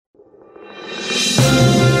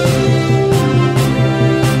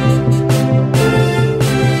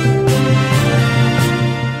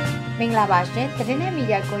ပါရှင်သတင်းနဲ့မီ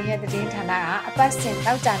ဒီယာကွန်ရက်သတင်းဌာနကအပတ်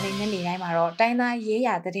စဉ်တောက်ကြနေညနေတိုင်းမှာတော့တိုင်းသားရေး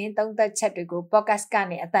ရာသတင်းသုံးသက်ချက်တွေကို podcast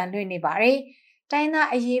ကနေအသံလွှင့်နေပါတယ်တိုင်းသား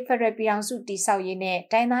အရေးဖက်ဒရယ်ပြည်ထောင်စုတည်ဆောက်ရေးနဲ့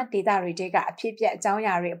တိုင်းသားဒေသတွေတဲကအဖြစ်အပျက်အကြောင်း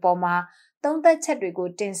အရာတွေအပေါ်မှာသုံးသက်ချက်တွေ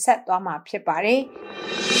ကိုတင်ဆက်သွားမှာဖြစ်ပါ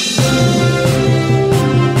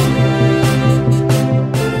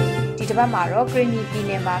တယ်ဒီတစ်ပတ်မှာတော့ဂရနီပြည်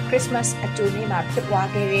နယ်မှာခရစ်စမတ်အကြိုနေ့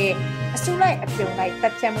မှာဖြစ်ပွားခဲ့တဲ့အစုလိုက်အပြုံလိုက်တ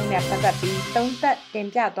ပ်ဖြတ်မှုနဲ့ပတ်သက်ပြီးသုံးသက်တင်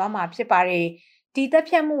ပြသွားမှာဖြစ်ပါတယ်ဒီ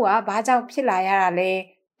တပ်ဖြတ်မှုကဘာကြောင့်ဖြစ်လာ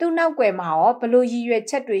ရတာလဲသူ့နောက်ွယ်မှာရောဘလို့ရည်ရွယ်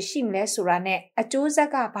ချက်တွေရှိမလဲဆိုတာနဲ့အကျိုးဆက်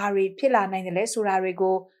ကဘာတွေဖြစ်လာနိုင်တယ်လဲဆိုတာတွေ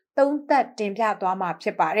ကိုသုံးသက်တင်ပြသွားမှာဖြ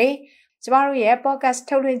စ်ပါတယ်ကျမတို့ရဲ့ podcast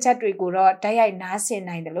ထုတ်လွှင့်ချက်တွေကိုတော့တိုက်ရိုက်နားဆင်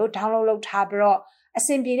နိုင်တယ်လို့ download လုပ်ထားပြီးတော့အ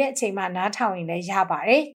ဆင်ပြေတဲ့အချိန်မှာနားထောင်ရင်လည်းရပါ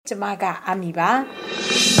တယ်ကျမကအမီပါ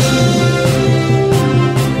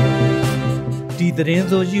ဒီသတ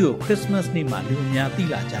င်းစိုးကြီးကိုခရစ်စမတ်နေ့မှာလူ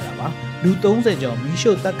အများသိလာကြတာပါလူ30ကျော်မီး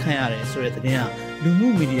ရှို့တပ်ခံရတယ်ဆိုတဲ့သတင်းကလူ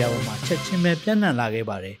မှုမီဒီယာပေါ်မှာချက်ချင်းပဲပြန့်နှံ့လာ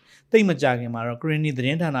ခဲ့ပါတယ်သိပ်မကြာခင်မှာတော့ဂရနီသတ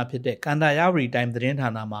င်းဌာနဖြစ်တဲ့ကန်တာယာဝရီတိုင်းသတင်းဌာ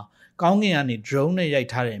နမှာကောင်းကင်ကနေ drone နဲ့ရိုက်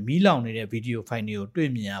ထားတဲ့မီးလောင်နေတဲ့ဗီဒီယိုဖိုင်တွေ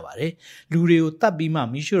ကိုတွေ့မြင်ရပါတယ်လူတွေကိုတတ်ပြီးမှ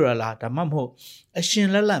မီးရှို့ရလားဒါမှမဟုတ်အရှင်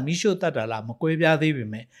လက်လက်မီးရှို့တတ်တာလားမကွဲပြား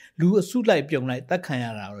သေးပေမဲ့လူအစုလိုက်ပြုံလိုက်တတ်ခံ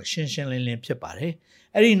ရတာတော့ရှင်းရှင်းလင်းလင်းဖြစ်ပါတယ်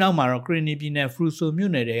အဲ့ဒီနောက်မှာတော့ဂရနီပြည်နယ်ဖရူဆို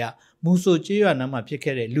မြို့နယ်တွေကမူဆိုကျေးရွာနားမှာဖြစ်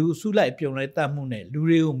ခဲ့တဲ့လူအစုလိုက်ပြုံလိုက်တတ်မှုနဲ့လူ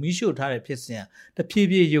တွေကိုမီးရှို့ထားတဲ့ဖြစ်စဉ်တဖြ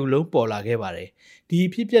ည်းဖြည်းရုပ်လုံးပေါ်လာခဲ့ပါတယ်ဒီ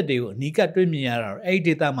ဖြစ်ပျက်တွေကိုအနီးကပ်တွေ့မြင်ရတာတော့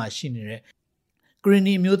အဲ့ဒီဒေသမှာရှိနေတဲ့ဂ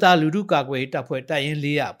ရနီမျိုးသားလူထုကာကွယ်ရေးတပ်ဖွဲ့တပ်ရင်း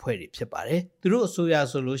400အဖွဲ့တွေဖြစ်ပါတယ်သူတို့အစိုး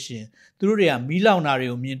ရဆိုလို့ရှိရင်သူတို့တွေကမီးလောင်တာ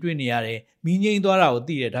တွေကိုမြင်တွေ့နေရတယ်မီးငိမ့်သွားတာ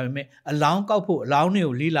ကိုသိတယ်ဒါပေမဲ့အလောင်းကောက်ဖို့အလောင်း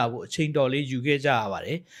တွေကိုလေးလာဖို့အချိန်တော်လေးယူခဲ့ကြရပါ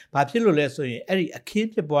တယ်ဘာဖြစ်လို့လဲဆိုရင်အဲ့ဒီအခ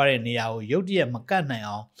င်းဖြစ်ပွားတဲ့နေရာကိုရုတ်တရက်မကတ်နိုင်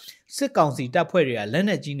အောင်စစ်ကောင်စီတပ်ဖွဲ့တွေက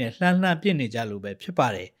လက်နက်ကြီးနဲ့လှမ်း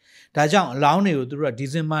ပစ်နေကြလို့ပဲဖြစ်ပါတယ်ဒါကြောင့်အလောင်းတွေကိုသူတို့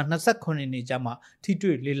ကဒီဇင်ဘာ29ရက်နေ့ကျမှထိ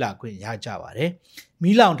တွေ့လေ့လာခွင့်ရကြပါတယ်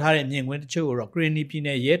မီးလောင်ထားတဲ့မြင်ကွင်းတချို့ကိုတော့ဂရနီပြည်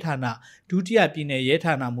နယ်ရဲဌာနဒုတိယပြည်နယ်ရဲ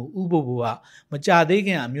ဌာနမှဥပဘိုကမကြသေးခ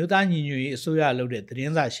င်အမျိုးသားညီညွတ်ရေးအစိုးရလုပ်တဲ့သ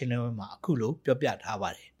တင်းစာရှင်းလင်းပွဲမှာအခုလိုပြောပြထားပါ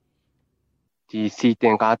တယ်ဒီစီတ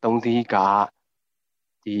င်ကား3စီးက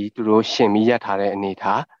ဒီသူတို့ရှင်မီးရထားတဲ့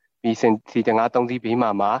အနေထားပြီးစီတင်ကား3စီးဘေး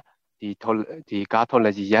မှာဒီကားထော်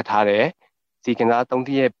လက်ကြီးရပ်ထားတယ်စီကင်ကား3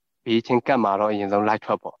စီးရဲ့ဘေးချင်းကတ်မှာတော့အရင်ဆုံး light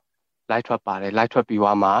truck ပေါ့ light truck ပါတယ် light truck ပြီး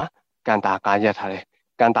သွားမှာကန်တာကားရပ်ထားတယ်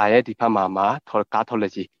ကန်တာရဲ့ဒီဖက်မှာကားထော်လက်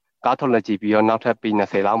ကြီးပြီးတော့နောက်ထပ်ပေ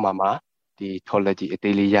20လောက်မှာဒီထော်လက်ကြီးအ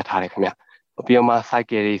သေးလေးရပ်ထားတယ်ခင်ဗျပြီးတော့မှ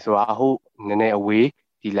cycle တွေဆိုတာအဟုတ်နည်းနည်းအ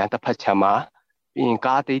ဝေးဒီလမ်းတစ်ဖက်ချမ်းမှာပြီးရင်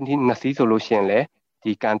ကားသေး2စီးဆိုလို့ရှိရင်လည်း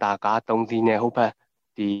ဒီကန်တာကား3စီးနဲ့ဟုတ်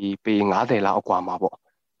ဖက်ဒီပေ90လောက်အကွာမှာပေါ့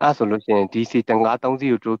အဲ့ဆိုလို့ရှိရင်ဒီစီတန်ကား3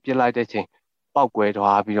စီးကိုတို့ပြစ်လိုက်တဲ့ချိန်ပောက်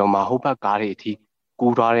ကွဲသွားပြီးတော့မှဟုတ်ဖက်ကားတွေ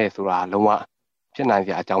အထိကူးသွားတယ်ဆိုတာလုံးဝဖြစ်နိုင်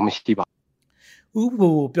စရာအကြောင်းမရှိပါဘူးဥပ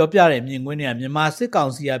ဘိုပြောပြတဲ့မြင်ကွင်းတွေကမြန်မာစစ်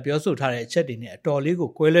ကောင်စီကပြောဆိုထားတဲ့အချက်တွေနဲ့အတော်လေး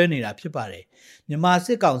ကိုကွဲလွဲနေတာဖြစ်ပါတယ်မြန်မာ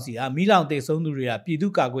စစ်ကောင်စီကမိလောင်တိတ်ဆုံးသူတွေကပြည်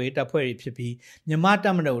သူ့ကာကွယ်ရေးတပ်ဖွဲ့တွေဖြစ်ပြီးမြန်မာ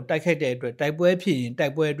တပ်မတော်ကိုတိုက်ခိုက်တဲ့အတွက်တိုက်ပွဲဖြစ်ရင်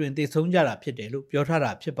တိုက်ပွဲအတွင်းတိတ်ဆုံးကြတာဖြစ်တယ်လို့ပြောထား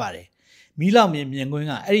တာဖြစ်ပါတယ်မီးလောင်မြင်ကွင်း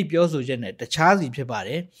ကအဲ့ဒီပြောဆိုချက်နဲ့တခြားစီဖြစ်ပါတ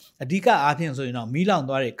ယ်အဓိကအားဖြင့်ဆိုရင်တော့မီးလောင်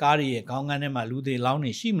သွားတဲ့ကားတွေရဲ့ခေါင်းကန်းထဲမှာလူတွေလောင်း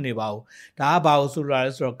နေရှိမနေပါဘူးဒါကဘာလို့ဆိုရ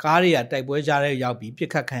လဲဆိုတော့ကားတွေကတိုက်ပွဲကြားထဲ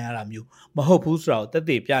ရောက်ပြီးပြစ်ခတ်ခံရတာမျိုးမဟုတ်ဘူးဆိုတာကို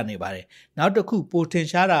သက်သေပြနေပါတယ်နောက်တစ်ခုပိုထင်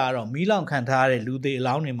ရှားတာကတော့မီးလောင်ခံထားရတဲ့လူတွေအ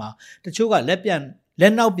လောင်းတွေမှာတချို့ကလ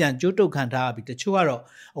က်နောက်ပြန်ကျိုးတုပ်ခံထားပြီးတချို့ကတော့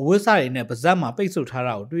အဝတ်စားတွေနဲ့ပါးစပ်မှာပိတ်ဆို့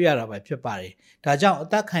ထားတာကိုတွေ့ရတာပဲဖြစ်ပါတယ်ဒါကြောင့်အ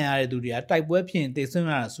သက်ခံရတဲ့သူတွေကတိုက်ပွဲဖြစ်ရင်သေဆုံး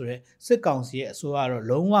ရတာဆိုတဲ့စစ်ကောင်စီရဲ့အဆိုအရတော့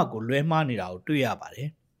လုံးဝကိုလွဲမှားနေတာကိုတွေ့ရပါတယ်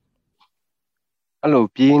အဲ့လို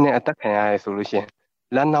ပြေးနေအသက်ခံရရဲဆိုလို့ရှိရင်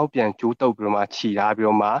လက်နောက်ပြန်ကျိုးတုပ်ပြီးတော့မှခြိ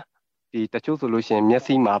ထားပြီးတော့မှဒီတချို့ဆိုလို့ရှိရင်မျက်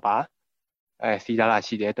စိမှာပါစီထားတာ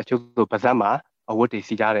ရှိတယ်တချို့ဆိုပါးစပ်မှာအဝတ်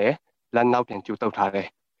တွေစီထားတယ်လက်နောက်ပြန်ကျိုးတုပ်ထားတယ်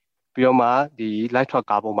ပြီးတော့မှဒီ light truck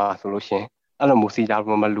ကားပေါ်မှာဆိုလို့ရှိရင်အဲ့လိုမျိုးစီ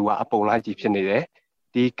ထားပြီးမှလူကအပုံလိုက်ကြီးဖြစ်နေတယ်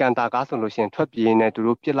ဒီကန်တာကားဆိုလို့ရှိ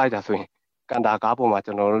ရင်ထွက်ပြေးနေသူတို့ပြစ်လိုက်တာဆိုရင်ကန်တာကားပေါ်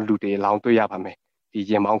မှာကျွန်တော်တို့လူတွေလောင်းတွေ့ရပါ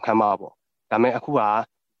မယ်ဒီရင်မောင်းခမ်းမှာပေါ့ဒါပေမဲ့အခုက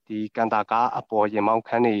ဒီကန်တာကားအပေါ်ရင်မောင်း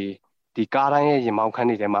ခမ်းနေဒီကားတိုင်းရဲ့ရင်မောင်းခ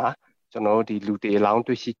မ်းနေတယ်မှာကျွန်တော်တို့ဒီလူတွေလော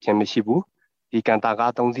င်းတွေ့ရှိခြင်းမရှိဘူးဒီ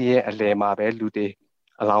ကန်တာကား3စီးရဲ့အလယ်မှာပဲလူတွေ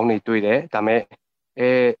အလောင်းတွေတွေ့တယ်ဒါပေမဲ့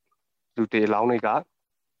လူတွေလောင်းတွေ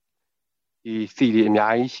ကဒီစီတွေ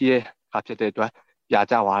အများကြီးရှိတဲ့အခါဖြစ်တဲ့အတွက်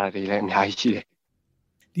ပြာကျသွားတာတွေလည်းအများကြီးရှိ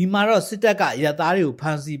တယ်ဒီမှာတော့စစ်တပ်ကအရပ်သားတွေကို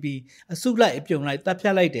ဖမ်းဆီးပြီးအစုလိုက်အပြုံလိုက်တပ်ဖြ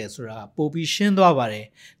တ်လိုက်တယ်ဆိုတာပိုပြီးရှင်းသွားပါတယ်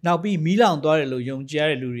။နောက်ပြီးမီးလောင်သွားတယ်လို့ယုံကြည်ရ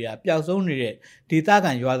တဲ့လူတွေကပျောက်ဆုံးနေတဲ့ဒေ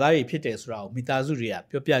သခံရွာသားတွေဖြစ်တယ်ဆိုတာကိုမိသားစုတွေက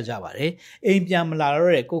ပြောပြကြပါတယ်။အိမ်ပြန်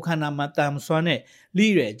မလာတော့တဲ့ကိုခန္ဓာမှာတန်ဆွမ်းတဲ့လိ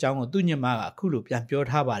ရဲ့အကြောင်းကိုသူ့ညီမကအခု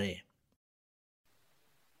လိုပြန်ပြောထားပါတယ်။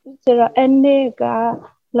ဆိုတော့အနေ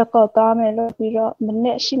ကလက်ကောက်သားမယ်လို့ပြီးတော့မ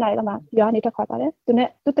နေ့ရှိနိုင်တော့မှရွာနေထွက်ခွာပါတယ်။သူ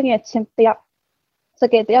နဲ့သူတငယ်ချင်းတယောက်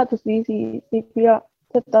စကဲတယောက်တစ်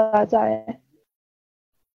စီးစီပြီးတော့တက်သွားကြ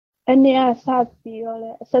တယ်အနေအစားပြီးတော့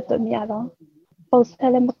လည်းအဆက်သွယ်မရတော့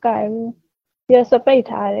ပုံစံလည်းမကိုင်ဘူးပြီးတော့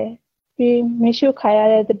စပိတ်ထားတယ်ပြီးမရှုခါရ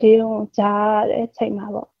တဲ့တည်ကိုကြားတဲ့အချိန်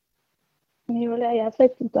မှာပေါ့မျိုးလည်းအရစိ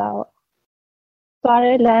တ်ပူသွား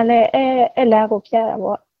တယ်လမ်းလည်းအဲ့လမ်း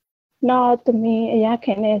ကိုဖြတ်တာပေါ့နောက်သမီးအရာခ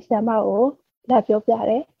င်တဲ့ဆရာမကိုလာပြောပြ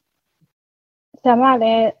တယ်ဆရာမလ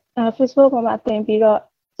ည်း Facebook ပေါ်မှာတင်ပြီးတော့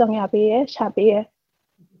ကြုံရပေးရရှာပေးရ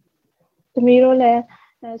သမီးတို့လည်း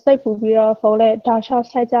စိတ်ပူပြီးတော့ဖုန်းလည်းတောက်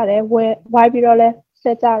လျှောက်ဆက်ကြတယ်ဝိုင်းပြီးတော့လည်းဆ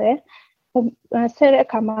က်ကြတယ်ဆက်တဲ့အ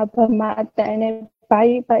ခါမှာဗမာအတန်နဲ့ဘို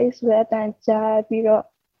င်းဆိုတဲ့အ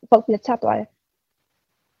တန်ကြားပြီးတော့ပုတ်ပြချသွားတယ်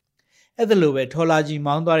အဲ့ဒါလိုပဲထော်လာကြီး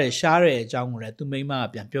မောင်းသွားတဲ့ရှားတဲ့အကြောင်းကိုလည်းသူမိမ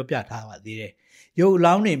ကပြန်ပြောပြထားပါသေးတယ်ရုပ်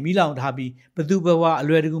အလောင်းတွေမိလောင်ထားပြီးဘသူဘဝအ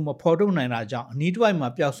လွယ်တကူမဖော်ထုတ်နိုင်တာကြောင့်အနီးတစ်ဝိုက်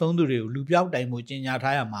မှာပျောက်ဆုံးသူတွေကိုလူပြောက်တိုင်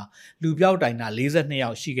မှုကျင်ညာထားရမှာလူပြောက်တိုင်တာ42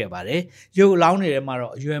ယောက်ရှိခဲ့ပါတယ်ရုပ်အလောင်းတွေထဲ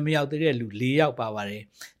မှာတော့အရွယ်မရောက်သေးတဲ့လူ4ယောက်ပါပါတယ်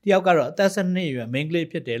တယောက်ကတော့အသက်12အရွယ်မိန်းကလေး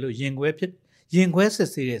ဖြစ်တယ်လို့ရင်ခွဲစစ်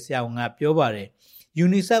ဆေးတဲ့ဆရာဝန်ကပြောပါတယ်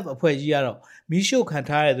UNICEF အဖွဲ့ကြီးကတော့မီးရှို့ခံ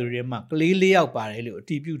ထားတဲ့သူတွေမှာကလေး4ယောက်ပါတယ်လို့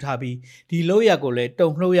အတည်ပြုထားပြီးဒီလောက်ရက်ကိုလ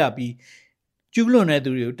ည်းတုံ့လှုပ်ရပြီးကျူးလွန်တဲ့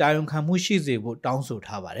သူတွေကိုတာဝန်ခံမှုရှိစေဖို့တောင်းဆို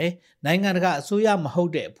ထားပါတယ်။နိုင်ငံတကာအစိုးရ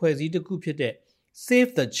မဟုတ်တဲ့အဖွဲ့အစည်းတစ်ခုဖြစ်တဲ့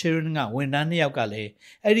Save the Children ကဝန်ထမ်း2ယောက်ကလည်း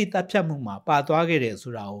အဲ့ဒီတပ်ဖြတ်မှုမှာပါသွားခဲ့တယ်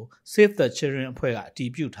ဆိုတာကို Save the Children အဖွဲ့ကအတည်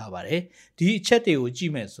ပြုထားပါတယ်။ဒီအချက်တွေ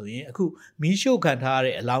ကိုကြည့်မယ်ဆိုရင်အခုမီးရှို့ခံထားရ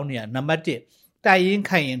တဲ့အလောင်းတွေကနံပါတ်1တိုက်ရင်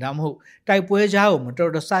ခိုင်ရင်ဒါမှမဟုတ်တိုက်ပွဲကြားကို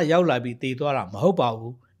မတော်တဆရောက်လာပြီးတည်သွားတာမဟုတ်ပါ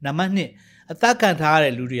ဘူး။နံပါတ်2အသက်ခံထားရ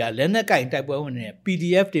တဲ့လူတွေကလက်နက်ကင်တိုက်ပွဲဝင်နေတဲ့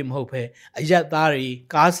PDF တွေမဟုတ်ဘဲအရက်သားတွေ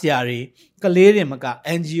ကားဆရာတွေကလေးတွေမက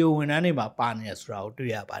NGO ဝန်ထမ်းတွေမှာပါနေတယ်ဆိုတာကိုတွေ့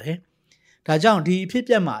ရပါတယ်။ဒါကြောင့်ဒီအဖြစ်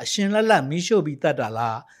ပြက်မှာအရှင်လက်လက်မီးရှို့ပြီး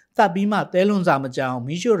တတ်တာလားတတ်ပြီးမှတဲလွန်စာမကြောင်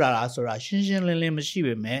မီးရှို့တာလားဆိုတာရှင်းရှင်းလင်းလင်းမရှိပေ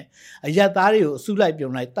မဲ့အရက်သားတွေကိုအစုလိုက်ပြုံ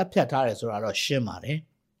လိုက်တတ်ဖြတ်ထားတယ်ဆိုတာတော့ရှင်းပါတယ်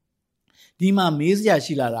။ဒီမှာမေး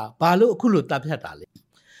စရာရှိလာတာဘာလို့အခုလိုတတ်ဖြတ်တာလဲ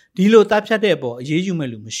။ဒီလိုတတ်ဖြတ်တဲ့အပေါ်အရေးယူ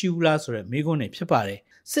မဲ့လူမရှိဘူးလားဆိုတဲ့မေးခွန်းတွေဖြစ်ပါတယ်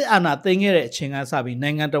။စစ်အာဏာသိမ်းခဲ့တဲ့အချိန်ကစပြီး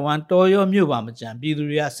နိုင်ငံတော်ဝန်တော်ရောမြို့ပါမကြံပြည်သူ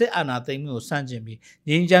တွေကစစ်အာဏာသိမ်းမှုကိုစန့်ကျင်ပြီး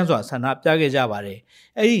ငြိမ်းချမ်းစွာဆန္ဒပြခဲ့ကြပါတယ်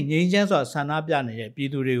။အဲ့ဒီငြိမ်းချမ်းစွာဆန္ဒပြနေတဲ့ပြည်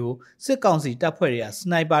သူတွေကိုစစ်ကောင်စီတပ်ဖွဲ့တွေကစ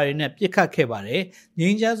နိုက်ပါတွေနဲ့ပစ်ခတ်ခဲ့ပါတယ်။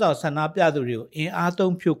ငြိမ်းချမ်းစွာဆန္ဒပြသူတွေကိုအင်အား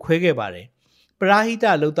သုံးဖြိုခွဲခဲ့ပါတယ်။ပရာဟိတ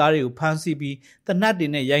လုပ်သားတွေကိုဖမ်းဆီးပြီးတနတ်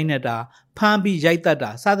တွေနဲ့ရိုက်နှက်တာဖမ်းပြီးရိုက်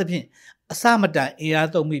တက်တာစသဖြင့်အစမတန်အင်အား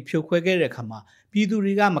သုံးပြီးဖြိုခွဲခဲ့တဲ့အခါ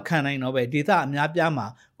မှာပြည်သူတွေကမခံနိုင်တော့ပဲဒေသအများပြားမှာ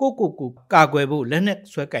ကိုကာကွယ်ဖို့လက်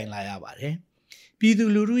နက်ဆွဲကင်လာရပါတယ်။ပြည်သူ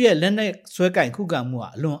လူထုရဲ့လက်နက်ဆွဲကင်ခုခံမှုကအ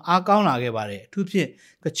လွန်အားကောင်းလာခဲ့ပါတယ်။အထူးဖြ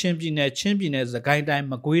င့်ကချင်ပြည်နယ်ချင်းပြည်နယ်စကိုင်းတိုင်း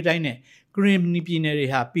မကွေးတိုင်းနဲ့ကရင်ပြည်နယ်တွေ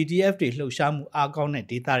ဟာ PDF တွေလှုပ်ရှားမှုအားကောင်း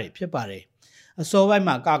တဲ့ဒေသတွေဖြစ်ပါတယ်။အစောပိုင်း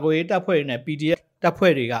မှာကာကွယ်ရေးတပ်ဖွဲ့တွေနဲ့ PDF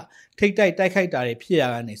တပ်ဖွဲ့တွေကထိတ်တိုက်ခိုက်တာတွေဖြစ်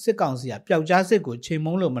ရကနေစစ်ကောင်စီကပျောက်ကြားစစ်ကိုချိန်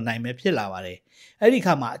မုံလို့မနိုင်ပဲဖြစ်လာပါတယ်။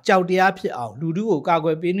အဲ့ဒီခါမှာအကြောက်တရားဖြစ်အောင်လူထု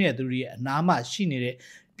ကိုကာကွယ်ပေးနေတဲ့သူတွေရဲ့အနားမှာရှိနေတဲ့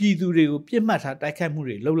ပြည်သူတွေကိုပြစ်မှတ်ထားတိုက်ခိုက်မှု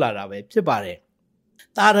တွေလုပ်လာတာပဲဖြစ်ပါတယ်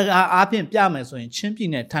။တာရကအားဖြင့်ပြမယ်ဆိုရင်ချင်းပြည်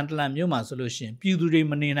နယ်ထန်တလန်မြို့မှာဆိုလို့ရှိရင်ပြည်သူတွေ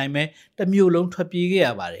မနေနိုင်ပဲတစ်မြို့လုံးထွက်ပြေးခဲ့ရ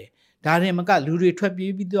ပါတယ်။ဒါတင်မကလူတွေထွက်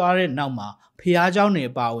ပြေးပြီးသွားတဲ့နောက်မှာဖျားเจ้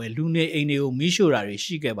าနေအပါအဝင်လူနေအိမ်တွေကိုမီးရှို့တာ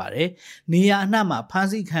တွေရှိခဲ့ပါတယ်။နေရာအနှံ့မှာဖမ်း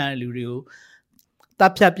ဆီးခံရတဲ့လူတွေကိုတ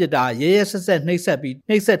ပ်ဖြတ်ပစ်တာရဲဆက်ဆက်နှိပ်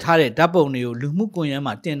စက်ထားတဲ့ဓာတ်ပုံတွေကိုလူမှုကွန်ရက်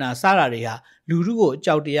မှာတင်တာစတာတွေဟာလူထုကိုအ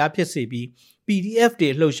ကြောက်တရားဖြစ်စေပြီး PDF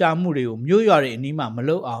တွေလှုပ်ရှားမှုတွေကိုမျိုးရွာတွေအနီးမှာမ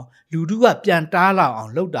လုပ်အောင်လူထုကပြန်တားလောက်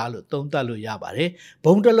အောင်လုပ်တာလို့သုံးသပ်လို့ရပါတယ်။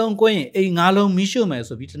ဘုံတလုံးကွင်းရင်အိမ်၅လုံးမီးရှို့မယ်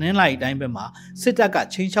ဆိုပြီးတနင်္လာရီတိုင်းဘက်မှာစစ်တပ်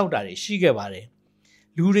ကချင်းချောက်တာတွေရှိခဲ့ပါတယ်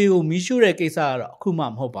။လူတွေကိုမီးရှို့တဲ့ကိစ္စကတော့အခုမှ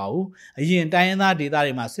မဟုတ်ပါဘူး။အရင်တိုင်းရင်းသားဒေသ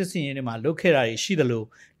တွေမှာစစ်စင်ရေးတွေမှာလုပ်ခဲ့တာတွေရှိသလို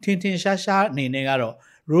ထင်ရှားအနေနဲ့ကတော့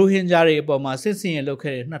ရိုဟင်ဂျာတွေအပေါ်မှာစစ်စင်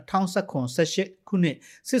ရေးလုပ်ခဲ့တဲ့2018ခုနှစ်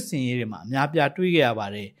စစ်စင်ရေးတွေမှာအများပြားတွေ့ခဲ့ရပါ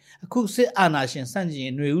တယ်။အခုစစ်အာဏာရှင်စန့်ကျင်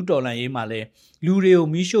ရေးຫນွေဦးတော်လှန်ရေးမှာလည်းလူတွေ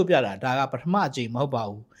ကိုမီးရှို့ပြတာဒါကပထမအကြိမ်မဟုတ်ပါ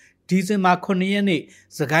ဘူး။ဒီဇင်ဘာ9ရက်နေ့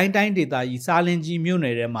စကိုင်းတိုင်းဒေသကြီးစားလင်းကြီးမြို့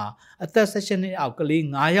နယ်ထဲမှာအသက်16နှစ်အောက်ကလေး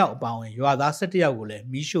9ယောက်အပါအဝင်ရွာသား17ယောက်ကိုလည်း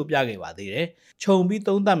မီးရှို့ပြခဲ့ပါသေးတယ်။ခြုံပြီး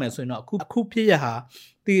သုံးသပ်မယ်ဆိုရင်တော့အခုဖြစ်ရဟာ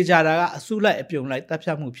တေချာတာကအစုလိုက်အပြုံလိုက်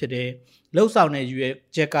တပ်ဖြတ်မှုဖြစ်တယ်။လှုပ်ဆောင်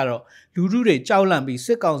တဲ့ရွေးချက်ကတော့လူထုတွေကြောက်လန့်ပြီးစ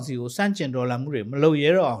စ်ကောင်စီကိုစန့်ကျင်တော်လှန်မှုတွေ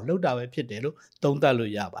မလုပ်ရဲတော့အောင်လုပ်တာပဲဖြစ်တယ်လို့သုံးသပ်လို့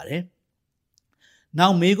ရပါတယ်။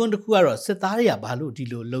နောက်မေးခွန်းတစ်ခုကတော့စစ်သားတွေ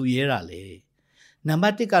ကဘာလို့ဒီလိုလုပ်ရဲတာလဲ။နံပါ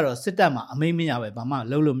တ်1ကတော့စစ်တပ်မှာအမိန့်မရပဲဘာမှ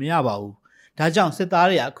လုပ်လို့မရပါဘူး။ဒါကြောင့်စစ်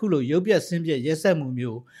သားတွေကအခုလိုရုပ်ပြက်ဆင်းပြက်ရက်စက်မှု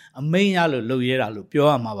မျိုးအမိန့်ရလို့လုပ်ရဲတာလို့ပြော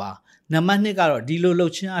ရမှာပါ။နံပါတ်2ကတော့ဒီလို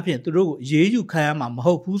လှုပ်ချင်းအဖြစ်သူတို့ကိုအေးအေးယူခံရမှာ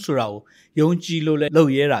မဟုတ်ဘူးဆိုတာကိုယုံကြည်လို့လ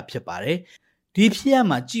ည်းလုပ်ရဲတာဖြစ်ပါတယ်။ ဒီဖြစ်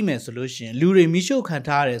ရမှာကြည့်မယ်ဆိုလို့ရှိရင်လူတွေမိ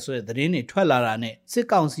ရှုခံထားရတယ်ဆိုတဲ့သတင်းတွေထွက်လာတာနဲ့စစ်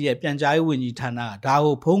ကောင်စီရဲ့ပြန်ကြားရေးဝန်ကြီးဌာနကဒါ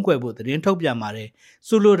ကိုဖုံးကွယ်ဖို့သတင်းထုတ်ပြန်ပါ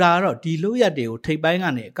တယ်ဆိုလိုတာကတော့ဒီလို့ရက်တွေကိုထိပ်ပိုင်းက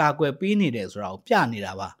နေအကာအကွယ်ပေးနေတယ်ဆိုတာကိုပြနေ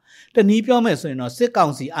တာပါတနည်းပြောမယ်ဆိုရင်တော့စစ်ကော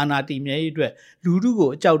င်စီအာဏာတည်မြဲရေးအတွက်လူထု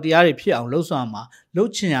ကိုအကြောက်တရားတွေဖြစ်အောင်လှုံ့ဆော်မှာ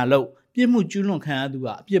လှုပ်ချင်ရလို့ပြစ်မှုကျူးလွန်ခံရသူကအ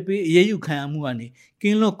ပြစ်ပေးအရေးယူခံရမှုကနေ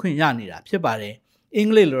ကင်းလွတ်ခွင့်ရနေတာဖြစ်ပါတယ်အ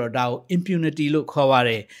င်္ဂလိပ်လိုတော့ဒါကို impunity လို့ခေါ်ပါ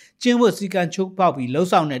တယ်ကျင်းဝတ်စည်းကမ်းချိုးဖောက်ပြီးလှုပ်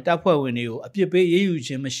ဆောင်တဲ့တပ်ဖွဲ့ဝင်တွေကိုအပြစ်ပေး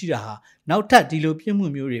ရေးယူခြင်းမရှိတာဟာနောက်ထပ်ဒီလိုပြစ်မှု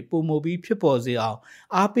မျိုးတွေပုံမပြီးဖြစ်ပေါ်စေ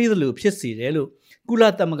အောင်အားပေးသလိုဖြစ်စေတယ်လို့ကု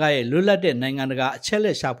လသမဂ္ဂရဲ့လွတ်လပ်တဲ့နိုင်ငံတကာအချက်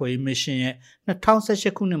လက်ရှာဖွေရေးမစ်ရှင်ရဲ့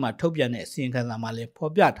2018ခုနှစ်မှာထုတ်ပြန်တဲ့အစီရင်ခံစာမှာလ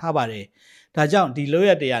ည်းဖော်ပြထားပါတယ်ဒါကြောင့်ဒီ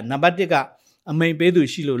လိုရတဲ့နံပါတ်1ကအမိန်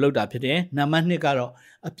ပေးသူရှိလို့လုပ်တာဖြစ်တယ်နံပါတ်2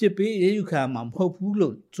ကတော့အပြစ်ပေးရေးယူခံမှာမဟုတ်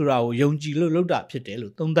ဘူးလို့ဆိုတာကိုယုံကြည်လို့လုပ်တာဖြစ်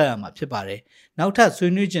တယ်လို့သုံးသပ်ရမှာဖြစ်ပါတယ်နောက်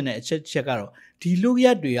ထပ်ဆွေးနွေးခြင်းတဲ့အချက်ကတော့ဒီလူရ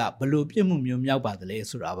က်တွေကဘလို့ပြစ်မှုမျိုးမြောက်ပါသလဲ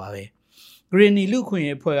ဆိုတာပါပဲဂရီနီလူခွ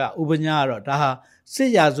င့်ရေးဖွဲ့ကဥပညာကတော့ဒါဟာ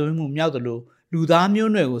စစ်ရာဇဝတ်မှုမြောက်တယ်လို့လူသား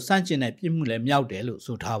မျိုးနွယ်ကိုစန့်ကျင်တဲ့ပြစ်မှုလည်းမြောက်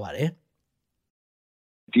တယ်လို့ဆိုထားပါတယ်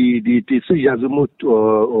ဒီစစ်ရာဇဝတ်မှု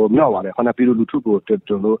မြောက်ပါတယ်ခဏပြီးလို့လူထုကို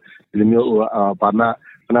ကျွန်တော်ဒီလို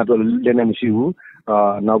မျိုးဘာမှခဏတော့လည်းနေမရှိဘူး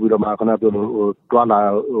နောက်ပြီးတော့မှခ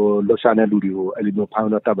ဏပြောလို့တွားလာလှရှာတဲ့လူတွေကိုအဲ့လိုမျိုးဖောင်း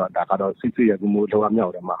တော့တပ်ပါဒါကတော့စစ်ရကူမှုလော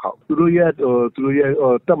ကမြောက်တယ်မှာဟုတ်သူတို့ရဲ့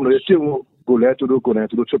တပ်မလို့စစ်မှုကိုလည်းသူတို့ကိုလည်း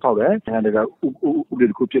သူတို့ချက်ဖောက်တယ်နိုင်ငံတကာဥပဒေ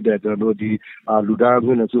တစ်ခုဖြစ်တဲ့ကျွန်တော်တို့ဒီလူသား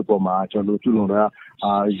မျိုးနွယ်စုပေါ်မှာကျွန်တော်တို့ပြုလုပ်တာ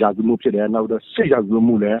ရာဇဝမှုဖြစ်တယ်နောက်တော့စစ်ရာဇဝ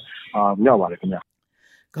မှုလည်းမြောက်ပါတယ်ခင်ဗျာ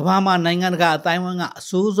ကမ္ဘာမှာနိုင်ငံတကာအတိုင်းအဝန်းကအ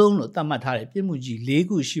ဆိုးဆုံးလို့သတ်မှတ်ထားတဲ့ပြစ်မှုကြီး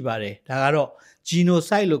၄ခုရှိပါတယ်ဒါကတော့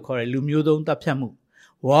genocide လို့ခေါ်တဲ့လူမျိုးတုံးတပ်ဖြတ်မှု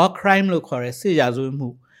war crime လို့ခေါ်တဲ့စစ်ရာဇဝတ်မှု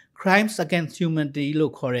crimes against humanity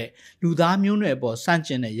လို့ခေါ်တဲ့လူသားမျိုးနွယ်ပေါ်စ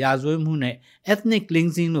န့်ကျင်တဲ့ရာဇဝတ်မှုနဲ့ ethnic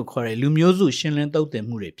cleansing လို့ခေါ်တဲ့လူမျိုးစုရှင်းလင်းသုတ်သင်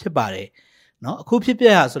မှုတွေဖြစ်ပါတယ်เนาะအခုဖြစ်ပျ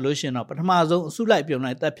က်ရဆိုလို့ရှိရင်တော့ပထမဆုံးအစု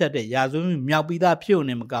လိုက်ပြုံလိုက်တပ်ဖြတ်တဲ့ရာဇဝတ်မှုမြောက်ပြီးသားဖြစ်ုံ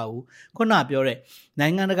နဲ့မကဘူးခုနပြောတဲ့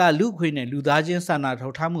နိုင်ငံတကာလူ့အခွင့်နဲ့လူသားချင်းစာနာ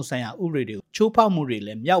ထောက်ထားမှုဆိုင်ရာဥပဒေတွေကိုချိုးဖောက်မှုတွေ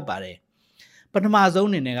လည်းမြောက်ပါတယ်ပထမဆုံး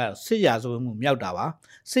အနေနဲ့ကတော့စစ်ရာဇဝတ်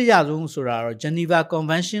မှုမြောက်တာပါစစ်ရာဇဝတ်မှုဆိုတာတော့ Geneva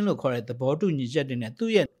Convention လို့ခေါ်တဲ့သဘောတူညီချက်တွေ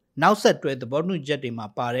နဲ့သူ့ရဲ့နောက်ဆက်တွဲသဘောတူညီချက်တွေမှာ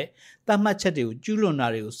ပါတဲ့သတ်မှတ်ချက်တွေကိုကျူးလွန်တာ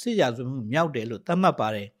တွေကိုစစ်ရာဇဝတ်မှုမြောက်တယ်လို့သတ်မှတ်ပါ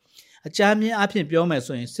တယ်အကြမ်းမြင်အဖြစ်ပြော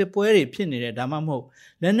မယ်ဆိုရင်စစ်ပွဲတွေဖြစ်နေတဲ့ဒါမှမဟုတ်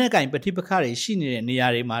လက်နက်ကင်ပဋိပက္ခတွေရှိနေ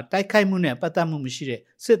တဲ့နေရာတွေမှာတိုက်ခိုက်မှုနဲ့ပတ်သက်မှုမရှိ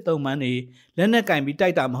တဲ့စစ်သုံးပန်းတွေလက်နက်ကင်ပြီး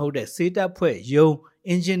တိုက်တာမဟုတ်တဲ့စေတပ်ဖွဲ့ရုံး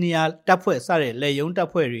အင်ဂျင်နီယာတပ်ဖွဲ့စတဲ့လက်ရုံးတပ်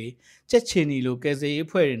ဖွဲ့တွေချက်ချီနီလိုကယ်ဆယ်ရေး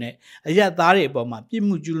အဖွဲ့တွေနဲ့အရက်သားတွေအပေါ်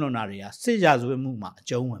မှာပြစ်မှုကျူးလွန်တာတွေဟာစစ်ရာဇဝတ်မှုမှာ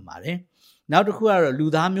အကျုံးဝင်ပါတယ်နောက်တစ်ခု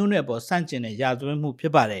ကတော့လူသားမျိုးနွယ်ပေါ်စန့်ကျင်တဲ့ရာဇဝတ်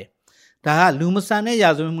မှုဖြစ်ပါတယ်ဒါကလူမဆန်တဲ့ရာ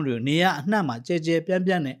ဇဝတ်မှုတွေကိုနေရအနှံ့မှာကြဲကြဲပြ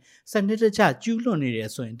န့်ပြန့်နဲ့စနစ်တကျကျူးလွန်နေ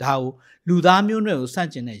တယ်ဆိုရင်ဒါကိုလူသားမျိုးနွယ်ကိုစ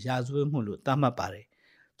န့်ကျင်တဲ့ရာဇဝတ်မှုလို့သတ်မှတ်ပါ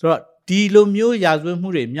တယ်ဆိုတော့ဒီလိုမျိုးရာဇဝတ်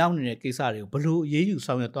မှုတွေမြောက်နေတဲ့ကိစ္စတွေကိုဘယ်လိုအရေးယူ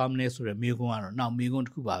ဆောင်ရွက်သွားမလဲဆိုတဲ့မေးခွန်းကတော့နောက်မေးခွန်း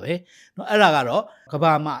တစ်ခုပါပဲเนาะအဲ့ဒါကတော့ကမ္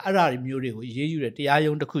ဘာမှာအဲ့ဒါတွေမျိုးတွေကိုအရေးယူတဲ့တ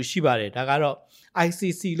ရားရုံးတစ်ခုရှိပါတယ်ဒါကတော့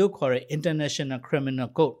ICC လို့ခေါ်တဲ့ International Criminal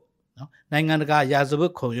Court เนาะနိုင်ငံတကာရာဇဝ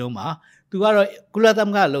တ်ခုံရုံးမှာသူကတော့ကုလ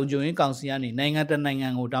သမဂ္ဂလုံခြုံရေးကောင်စီကနေနိုင်ငံတကာနိုင်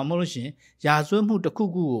ငံကိုတောင်းမလို့ရှင်ရာဇဝတ်မှုတစ်ခု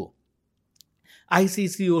ခုကို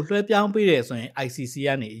ICC ကိုလွှဲပြောင်းပေးတယ်ဆိုရင် ICC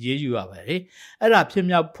ကနေအရေးယူရပါတယ်အဲ့ဒါဖြစ်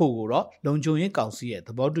မြောက်ဖို့ကိုတော့လုံခြုံရေးကောင်စီရဲ့သ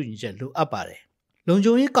ဘောတူညီချက်လိုအပ်ပါတယ်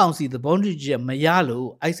လုံခြုံရေးကောင်စီသဘောတူညီချက်မရလို့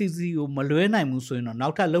ICC ကိုမလွှဲနိုင်ဘူးဆိုရင်တော့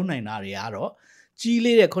နောက်ထပ်လုံနိုင်တာတွေကတော့ကြီး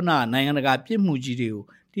လေးတဲ့ခုနကနိုင်ငံတကာပြစ်မှုကြီးတွေ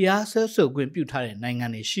ကိုတရားစွဲဆိုခွင့်ပြုထားတဲ့နိုင်ငံ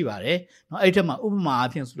တွေရှိပါတယ်เนาะအဲ့ထက်မှာဥပမာ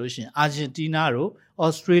အဖြစ်ဆိုလို့ရှိရင်အာဂျင်တီးနားတို့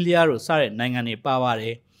ဩစတြေးလျတို့စတဲ့နိုင်ငံတွေပါပါ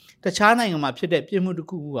တယ်တခြားနိုင်ငံမှာဖြစ်တဲ့ပြစ်မှု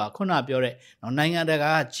တစ်ခုခုကခုနပြောတဲ့နိုင်ငံတ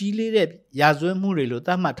ကာကကြီးလေးတဲ့ရာဇဝတ်မှုတွေလို့သ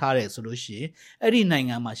တ်မှတ်ထားတယ်ဆိုလို့ရှိရင်အဲ့ဒီ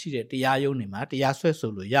နိုင်ငံမှာရှိတဲ့တရားရုံးတွေမှာတရား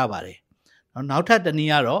စွဲဆိုလို့ရပါတယ်နောက်ထပ်တစ်န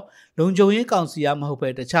ည်းကတော့လုံခြုံရေးကောင်စီက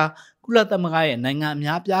မဟုတ်ဘဲတခြားကုလသမဂ္ဂရဲ့နိုင်ငံ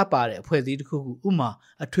အများပြားပါတဲ့အဖွဲ့အစည်းတစ်ခုခုဥမာ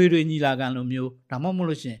အထွေထွေညီလာခံလိုမျိုးဒါမှမဟုတ်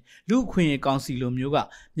လို့ရှိရင်လူ့အခွင့်အရေးကောင်စီလိုမျိုး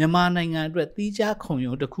ကမြန်မာနိုင်ငံအတွက်သီးခြား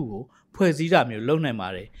ခုံရုံးတစ်ခုကိုဖွဲ့စည်းတာမျိုးလုပ်နိုင်ပါတ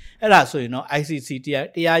ယ်အဲ့ဒါဆိုရင်တော့ ICC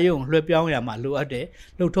တရားရုံးလွှဲပြောင်းရမှာလိုအပ်တဲ့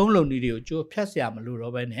လှုပ်ထုံးလုံနည်းတွေကိုကြိုးဖြတ်စရာမလို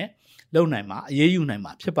တော့ဘဲနဲ့လုပ်နိုင်မှာအရေးယူနိုင်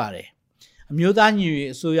မှာဖြစ်ပါတယ်အမျိုးသားညီညွတ်ရေး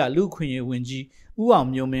အစိုးရလူ့အခွင့်အရေးဝန်ကြီးဦး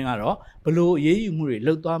အောင်မျိုးမင်းကတော့ဘလို့အရေးယူမှုတွေလု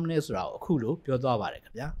ပ်သွားမလဲဆိုတာကိုအခုလိုပြောသွားပါတယ်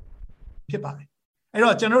ခင်ဗျာဖြစ်ပါတယ်အဲ့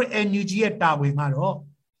တော့ကျွန်တော်တို့ NUG ရဲ့တာဝန်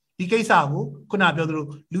ကတော့ဒီကိစ္စကိုခုနပြောသလို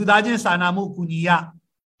လူသားချင်းစာနာမှုအကူအညီရ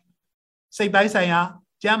စိတ်ပိုင်း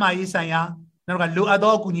ဆိုင်ရာကျန်းမာရေးဆိုင်ရာနောက်ကလိုအပ်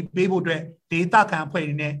သောအကူအညီပေးဖို့အတွက်ဒေသခံ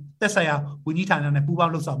အဖွဲ့တွေနဲ့သက်ဆိုင်ရာဝန်ကြီးဌာနနဲ့ပူးပေါ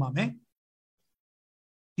င်းလုပ်ဆောင်ပါ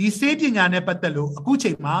မယ်ဒီစေပညာနဲ့ပတ်သက်လို့အခု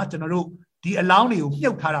ချိန်မှာကျွန်တော်တို့ဒီအလောင်းတွေကို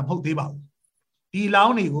မြုပ်ထားတာမဟုတ်သေးပါဘူးဒီအ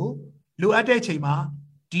လောင်းတွေကိုလိုအပ်တဲ့ချိန်မှာ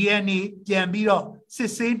DNA ပြန်ပြီးတော့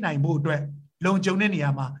စစ်ဆေးနိုင်ဖို့အတွက်လုံခြုံတဲ့နေ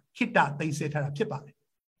ရာမှာခိတ္တသိမ်းဆည်းထားတာဖြစ်ပါ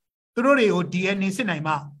တယ်သူတို့တွေကို DNA စစ်နိုင်မှ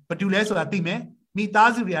ဘ ဘတူလဲဆိုတာသိမယ်မိ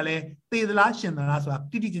သားစုတွေကလည်းသေသလားရှင်သလားဆိုတာ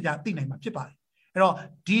တိတိကျကျသိနိုင်မှာဖြစ်ပါတယ်အဲ့တော့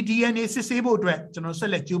ဒီ DNA စစ်ဆေးဖို့အတွက်ကျွန်တော်ဆ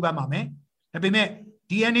က်လက်ကြိုးပမ်းပါမယ်ဒါပေမဲ့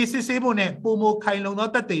DNA စစ်ဆေးဖို့နဲ့ပုံမခိုင်လုံသော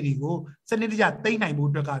သက်သေတွေကိုစနစ်တကျသိနိုင်ဖို့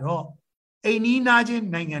အတွက်ကတော့အိမ်နီးနားချင်း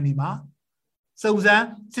နိုင်ငံတွေမှာစုံစမ်း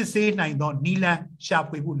စစ်ဆေးနိုင်သောနည်းလမ်းရှာ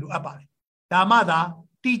ဖွေဖို့လိုအပ်ပါတယ်ဒါမှသာ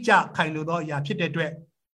တိကျခိုင်လုံသောအရာဖြစ်တဲ့အတွက်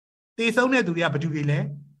သေဆုံးတဲ့သူတွေကဘယ်သူတွေလဲ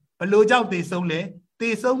ဘလို့ကြောင့်သေဆုံးလဲသေ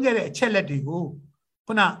ဆုံးခဲ့တဲ့အချက်လက်တွေကို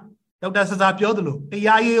ခုနဒေါက်တာဆာပြောသလိုတ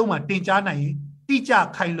ရားရေးဥမှာတင်ကြားနိုင်ရင်တိကျ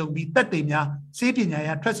ခိုင်လုံပြီးသက်သေများစေပညာရ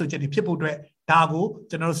ထွက်ဆိုချက်တွေဖြစ်ဖို့အတွက်ဒါကို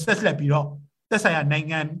ကျွန်တော်ဆက်လက်ပြီးတော့သက်ဆိုင်ရာနိုင်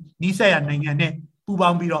ငံနီးစပ်ရာနိုင်ငံနဲ့ပူးပေါ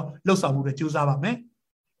င်းပြီးတော့လှုပ်ဆောင်မှုတွေကြိုးစားပါမယ်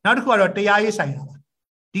နောက်တစ်ခုကတော့တရားရေးဆိုင်ရာပါ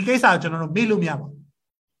ဒီကိစ္စကိုကျွန်တော်တို့မေ့လို့မရပါဘူး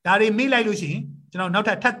ဒါတွေမေ့လိုက်လို့ရှိရင်ကျွန်တော်နောက်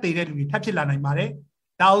ထပ်သေးတဲ့လူတွေထပ်ဖြစ်လာနိုင်ပါတယ်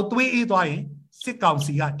ဒါကိုသွေးအေးသွားရင်စစ်ကောင်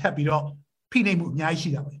စီကထပ်ပြီးတော့ဖိနှိပ်မှုအများကြီးရှိ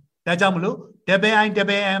တာပဲဒါကြောင့်မလို့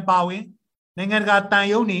WIN ပါဝင်နိုင်ငံတကာတန်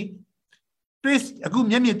ယုံနေတွေ့အခု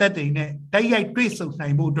မျက်မြင်သက်သေနဲ့တိုက်ရိုက်တွေ့ဆုံနို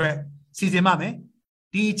င်ဖို့အတွက်စီစဉ်ပါမယ်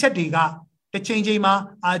ဒီချက်တွေကတစ်ချိန်ချိန်မှာ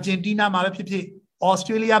အာဂျင်တီးနားမှာပဲဖြစ်ဖြစ်ဩစ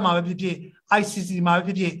တြေးလျမှာပဲဖြစ်ဖြစ် ICC မှာပဲ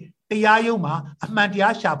ဖြစ်ဖြစ်တရားရုံးမှာအမှန်တ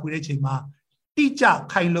ရားရှာဖွေတဲ့ချိန်မှာတိကျ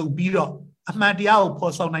ခိုင်လုံပြီးတော့အမှန်တရားကို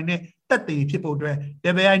ဖော်ဆောင်နိုင်တဲ့သက်သေဖြစ်ဖို့အတွက်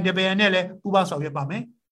WIN နဲ့လည်းပူးပေါင်းဆောင်ရွက်ပါမယ်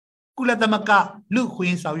ကုလသမဂ္ဂလူခွ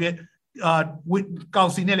င့်ဆောင်ရွက်ကော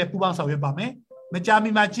င်စီနဲ့လည်းပူးပေါင်းဆောင်ရွက်ပါမယ်မကြာမီ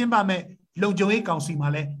မှာကျင်းပမယ်လုံခြုံရေးကောင်စီမှာ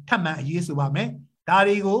လည်းထပ်မံအရေးဆိုပါမယ်ဒါ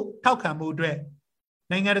တွေကိုထောက်ခံမှုအတွက်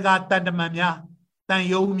နိုင်ငံတကာတန်တမန်များတန်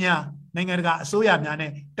ယုံများနိုင်ငံတကာအစိုးရများ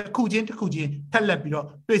နဲ့တစ်ခုချင်းထက်လက်ပြီးတော့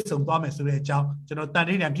တွေ့ဆုံသွားမယ်ဆိုတဲ့အကြောင်းကျွန်တော်တန်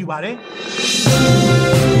ထိန်ပြုပါတယ်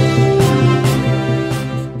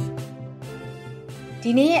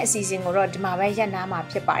ဒီနေ့ရဲ့အစီအစဉ်ကိုတော့ဒီမှာပဲရပ်နားမှာ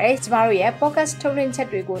ဖြစ်ပါတယ်ကျမတို့ရဲ့ podcast ထုတ်လွှင့်ချက်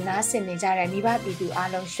တွေကိုနားဆင်နေကြတဲ့မိဘပြည်သူ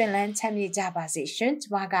အားလုံးရှင်လန်းချမ်းမြေ့ကြပါစေရှင်ကျ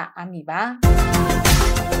မကအာမီပါ